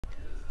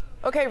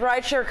Okay,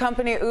 rideshare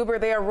company Uber,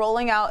 they are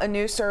rolling out a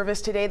new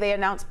service today. They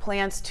announced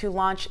plans to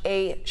launch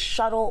a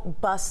shuttle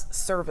bus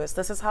service.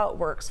 This is how it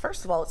works.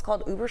 First of all, it's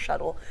called Uber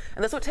Shuttle,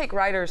 and this would take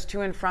riders to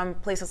and from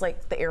places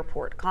like the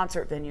airport,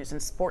 concert venues, and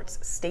sports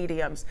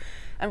stadiums.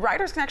 And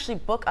riders can actually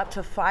book up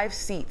to 5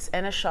 seats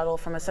in a shuttle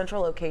from a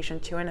central location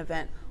to an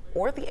event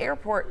or the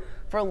airport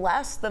for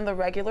less than the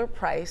regular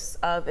price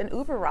of an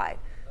Uber ride.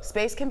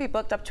 Space can be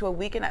booked up to a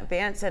week in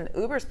advance, and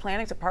Uber's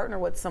planning to partner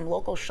with some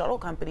local shuttle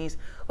companies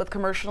with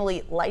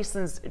commercially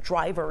licensed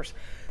drivers.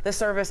 The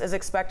service is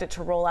expected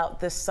to roll out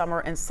this summer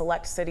in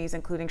select cities,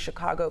 including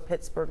Chicago,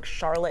 Pittsburgh,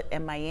 Charlotte,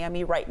 and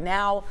Miami. Right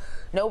now,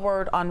 no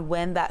word on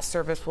when that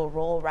service will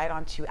roll right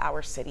onto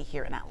our city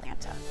here in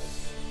Atlanta.